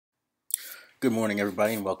Good morning,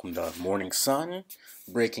 everybody, and welcome to Morning Sun.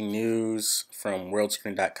 Breaking news from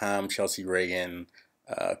worldscreen.com, Chelsea Regan.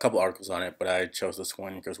 A couple articles on it, but I chose this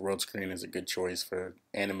one because WorldScreen is a good choice for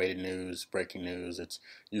animated news, breaking news. It's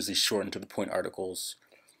usually short and to the point articles.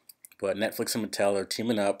 But Netflix and Mattel are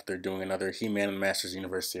teaming up. They're doing another He-Man and Masters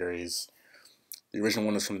Universe series. The original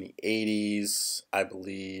one was from the 80s, I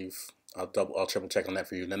believe. I'll triple check on that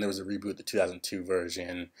for you. Then there was a reboot, the 2002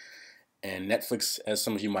 version. And Netflix, as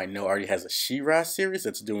some of you might know, already has a She-Ra series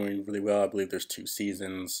that's doing really well. I believe there's 2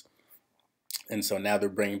 seasons. And so now they're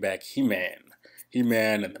bringing back He-Man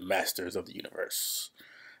and the Masters of the Universe.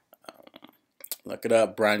 Look it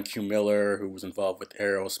up. Brian Q. Miller, who was involved with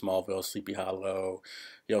Arrow, Smallville, Sleepy Hollow.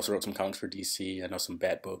 He also wrote some comics for DC. I know some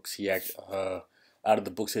Bat books. Out of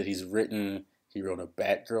the books that he's written, he wrote a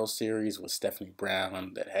Batgirl series with Stephanie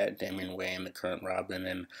Brown that had Damian Wayne, the current Robin,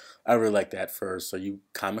 and I really like that first. So you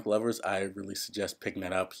comic lovers, I really suggest picking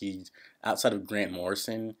that up. Outside of Grant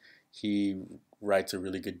Morrison, he writes a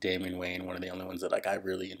really good Damian Wayne, one of the only ones that I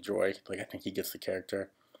really enjoy. I think he gets the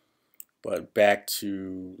character. But back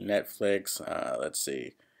to Netflix, let's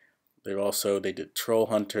see. They did Troll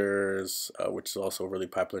Hunters, which is also a really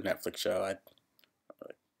popular Netflix show.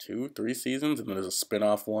 2, 3 seasons, and then there's a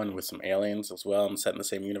spin-off one with some aliens as well and set in the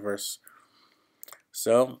same universe.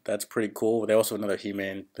 So that's pretty cool. They also have another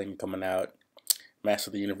He-Man thing coming out, Master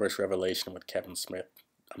of the Universe Revelation with Kevin Smith.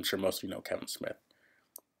 I'm sure most of you know Kevin Smith.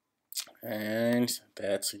 And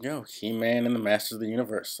that's He-Man and the Masters of the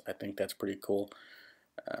Universe. I think that's pretty cool.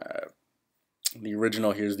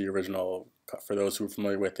 Here's the original. For those who are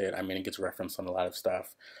familiar with it, I mean, it gets referenced on a lot of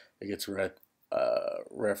stuff. It gets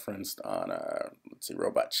referenced on let's see,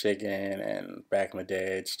 Robot Chicken, and back in the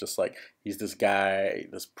day, it's just like he's this guy,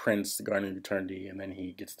 this prince, the Guardian of Eternity, and then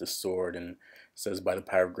he gets this sword and says, by the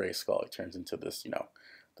power of Grayskull, he turns into this,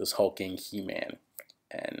 this hulking He-Man,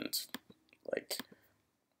 and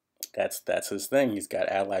that's his thing. He's got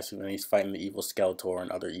allies, and he's fighting the evil Skeletor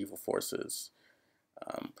and other evil forces.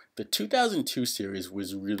 The 2002 series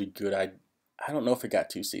was really good. I don't know if it got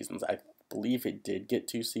 2 seasons. I believe it did get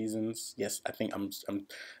 2 seasons. Yes, I think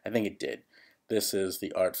I think it did. This is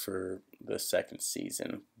the art for the second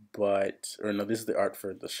season, this is the art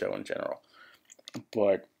for the show in general.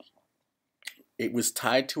 But it was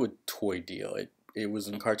tied to a toy deal. It was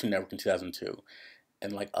in Cartoon Network in 2002,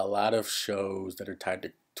 and a lot of shows that are tied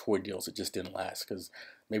to toy deals, it just didn't last because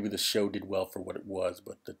maybe the show did well for what it was,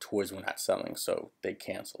 but the toys were not selling, so they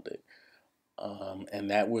canceled it. And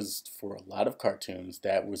that was, for a lot of cartoons,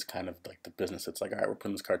 that was kind of like the business. It's like, all right, we're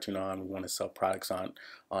putting this cartoon on, we want to sell products on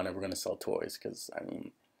it, we're going to sell toys, because I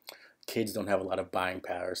mean, kids don't have a lot of buying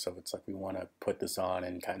power, so it's like we want to put this on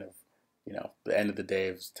and kind of, the end of the day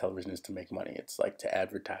of television is to make money. It's like to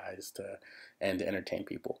advertise and to entertain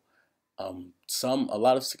people. A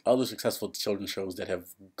lot of other successful children's shows that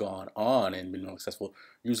have gone on and been successful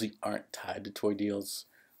usually aren't tied to toy deals.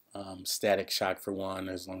 Static Shock, for one,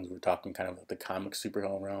 as long as we're talking kind of the comic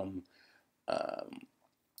superhero realm.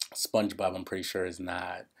 SpongeBob, I'm pretty sure, is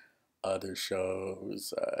not. Other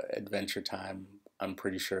shows, Adventure Time, I'm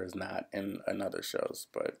pretty sure, is not in other shows.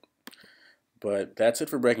 But that's it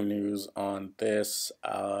for breaking news on this.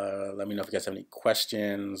 Let me know if you guys have any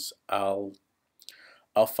questions. I'll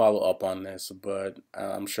follow up on this, but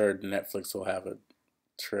I'm sure Netflix will have a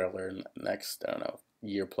trailer next, I don't know,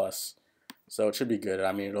 year plus. So it should be good.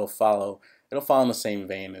 I mean, it'll follow in the same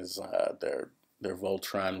vein as their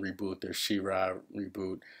Voltron reboot, their She-Ra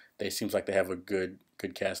reboot. Seems like they have a good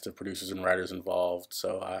cast of producers and writers involved.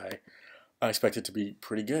 So I expect it to be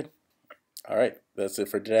pretty good. All right, that's it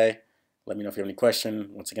for today. Let me know if you have any questions.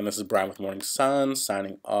 Once again, this is Brian with Morning Sun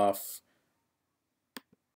signing off.